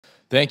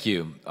Thank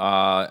you.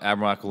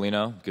 Admiral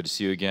Aquilino, good to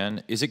see you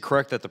again. Is it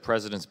correct that the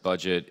President's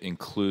budget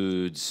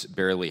includes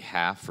barely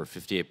half, or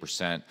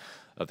 58%,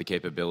 of the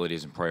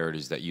capabilities and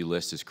priorities that you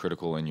list as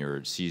critical in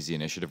your Seize the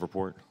Initiative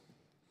report?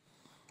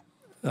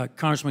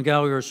 Congressman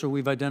Gallagher, so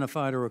we've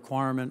identified a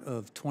requirement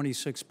of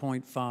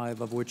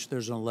 26.5, of which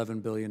there's an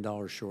 $11 billion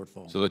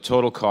shortfall. So the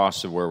total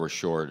cost of where we're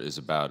short is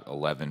about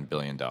 $11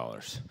 billion.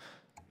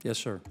 Yes,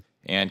 sir.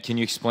 And can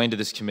you explain to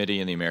this committee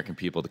and the American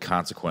people the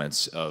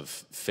consequence of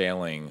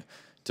failing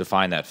to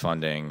find that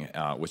funding,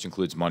 which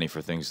includes money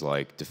for things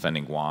like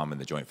defending Guam and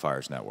the Joint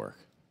Fires Network?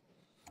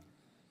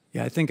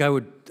 Yeah, I think I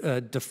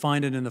would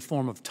define it in the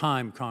form of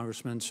time,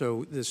 Congressman.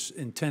 So this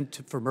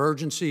intent for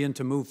urgency and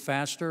to move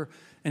faster,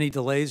 any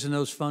delays in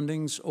those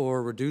fundings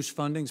or reduced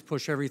fundings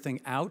push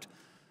everything out,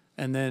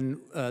 and then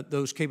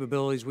those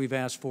capabilities we've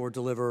asked for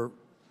deliver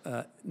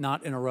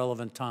not in a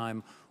relevant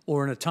time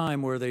or in a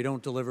time where they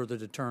don't deliver the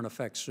deterrent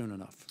effect soon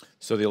enough.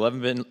 So the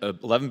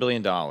 $11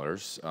 billion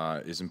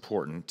is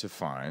important to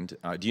find.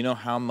 Do you know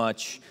how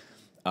much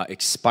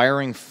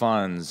expired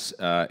funding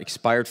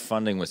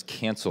was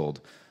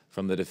canceled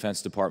from the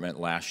Defense Department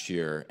last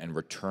year and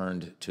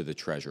returned to the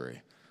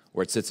Treasury,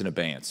 where it sits in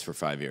abeyance for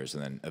 5 years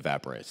and then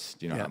evaporates?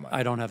 Do you know how much?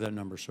 I don't have that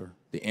number, sir.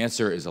 The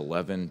answer is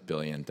 $11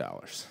 billion,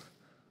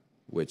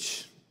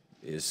 which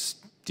is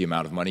the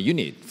amount of money you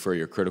need for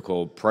your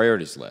critical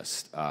priorities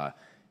list.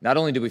 Not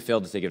only did we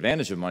fail to take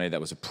advantage of money that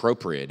was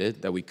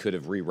appropriated, that we could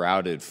have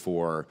rerouted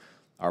for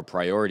our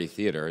priority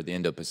theater, the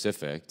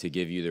Indo-Pacific, to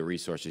give you the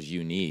resources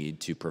you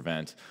need to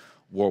prevent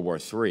World War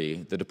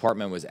III, the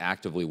department was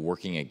actively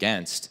working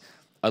against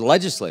a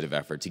legislative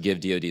effort to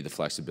give DoD the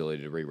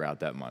flexibility to reroute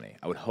that money.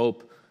 I would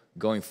hope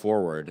going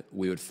forward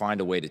we would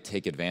find a way to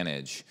take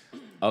advantage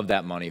of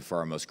that money for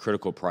our most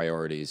critical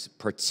priorities,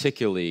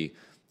 particularly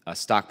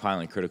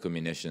stockpiling critical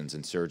munitions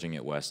and surging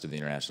it west of the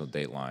international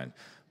date line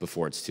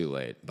before it's too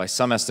late. By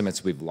some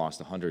estimates, we've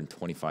lost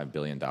 $125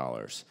 billion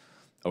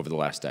over the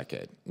last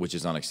decade, which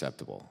is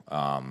unacceptable.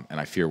 And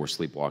I fear we're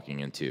sleepwalking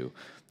into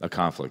a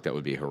conflict that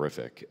would be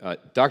horrific.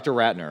 Dr.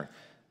 Ratner,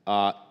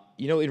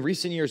 you know, in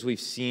recent years, we've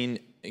seen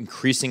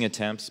increasing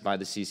attempts by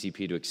the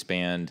CCP to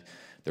expand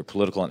their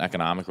political and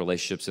economic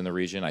relationships in the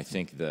region. I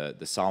think the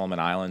Solomon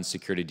Islands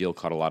security deal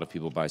caught a lot of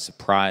people by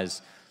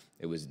surprise.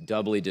 It was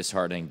doubly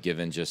disheartening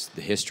given just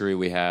the history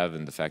we have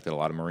and the fact that a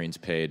lot of Marines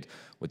paid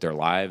with their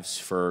lives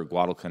for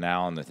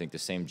Guadalcanal, and I think the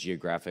same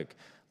geographic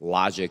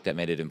logic that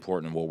made it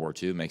important in World War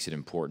II makes it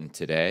important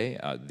today.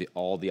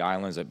 All the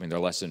islands, I mean, they're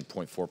less than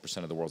 0.4%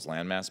 of the world's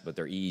landmass, but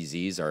their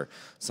EEZs are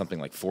something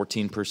like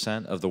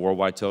 14% of the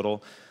worldwide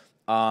total.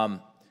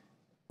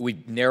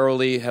 We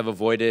narrowly have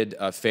avoided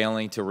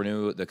failing to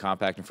renew the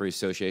Compact and Free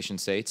Association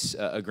States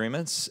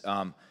agreements.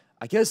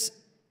 I guess,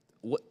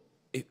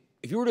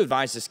 if you were to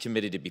advise this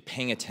committee to be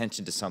paying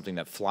attention to something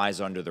that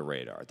flies under the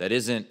radar, that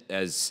isn't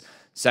as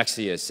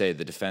sexy as, say,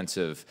 the defense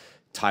of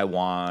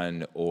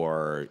Taiwan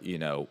or, you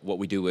know, what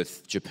we do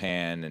with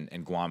Japan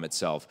and Guam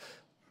itself,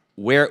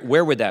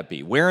 where would that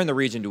be? Where in the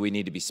region do we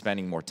need to be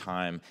spending more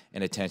time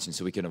and attention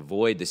so we can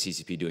avoid the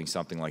CCP doing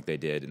something like they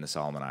did in the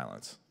Solomon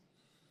Islands?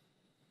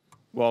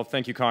 Well,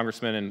 thank you,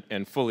 Congressman,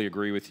 and fully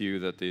agree with you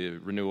that the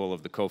renewal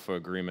of the COFA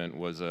agreement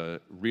was a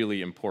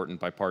really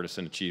important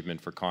bipartisan achievement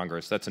for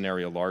Congress. That's an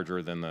area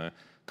larger than the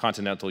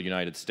continental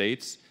United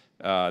States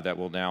that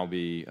will now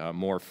be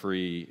more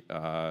free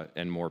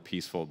and more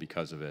peaceful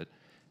because of it.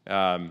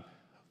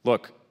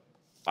 Look,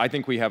 I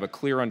think we have a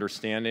clear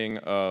understanding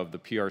of the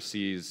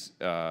PRC's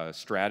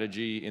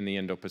strategy in the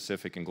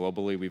Indo-Pacific and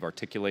globally. We've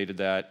articulated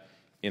that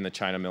in the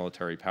China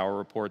Military Power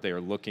Report. They are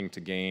looking to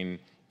gain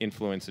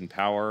influence and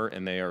power,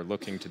 and they are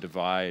looking to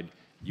divide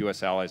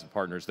U.S. allies and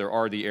partners. There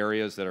are the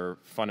areas that are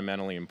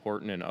fundamentally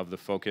important and of the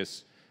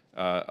focus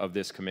of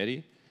this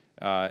committee,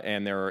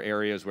 and there are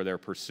areas where they're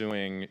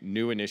pursuing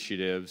new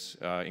initiatives,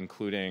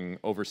 including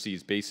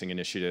overseas basing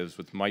initiatives,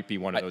 which might be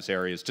one of those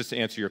areas. Just to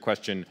answer your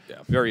question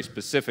very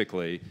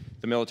specifically,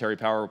 the Military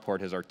Power Report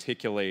has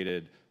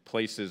articulated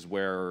places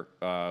where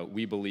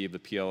we believe the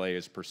PLA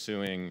is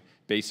pursuing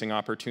basing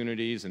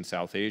opportunities in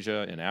South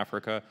Asia, in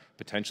Africa,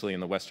 potentially in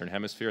the Western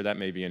Hemisphere. That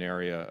may be an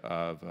area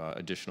of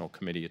additional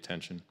committee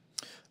attention.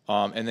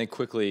 And then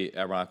quickly,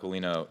 Admiral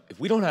Aquilino,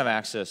 if we don't have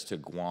access to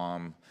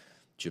Guam,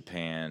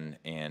 Japan,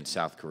 and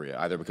South Korea,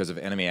 either because of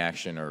enemy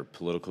action or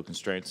political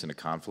constraints in a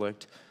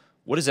conflict,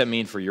 what does that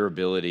mean for your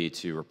ability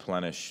to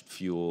replenish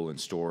fuel and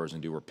stores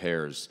and do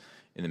repairs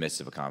in the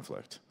midst of a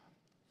conflict?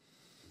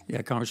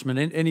 Yeah, Congressman,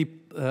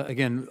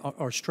 again,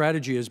 our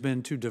strategy has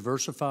been to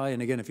diversify,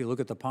 and again, if you look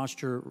at the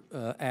posture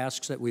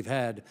asks that we've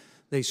had,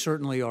 they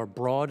certainly are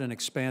broad and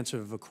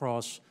expansive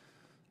across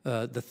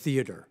the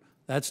theater.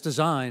 That's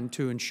designed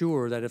to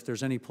ensure that if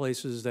there's any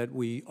places that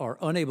we are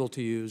unable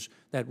to use,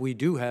 that we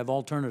do have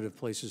alternative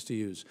places to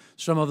use.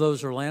 Some of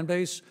those are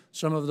land-based,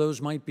 some of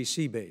those might be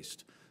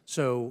sea-based.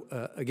 So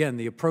again,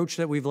 the approach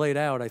that we've laid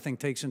out, I think,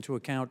 takes into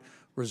account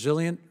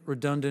resilient,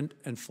 redundant,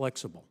 and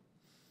flexible.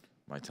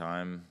 My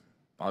time,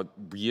 I'll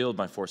yield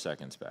my 4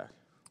 seconds back.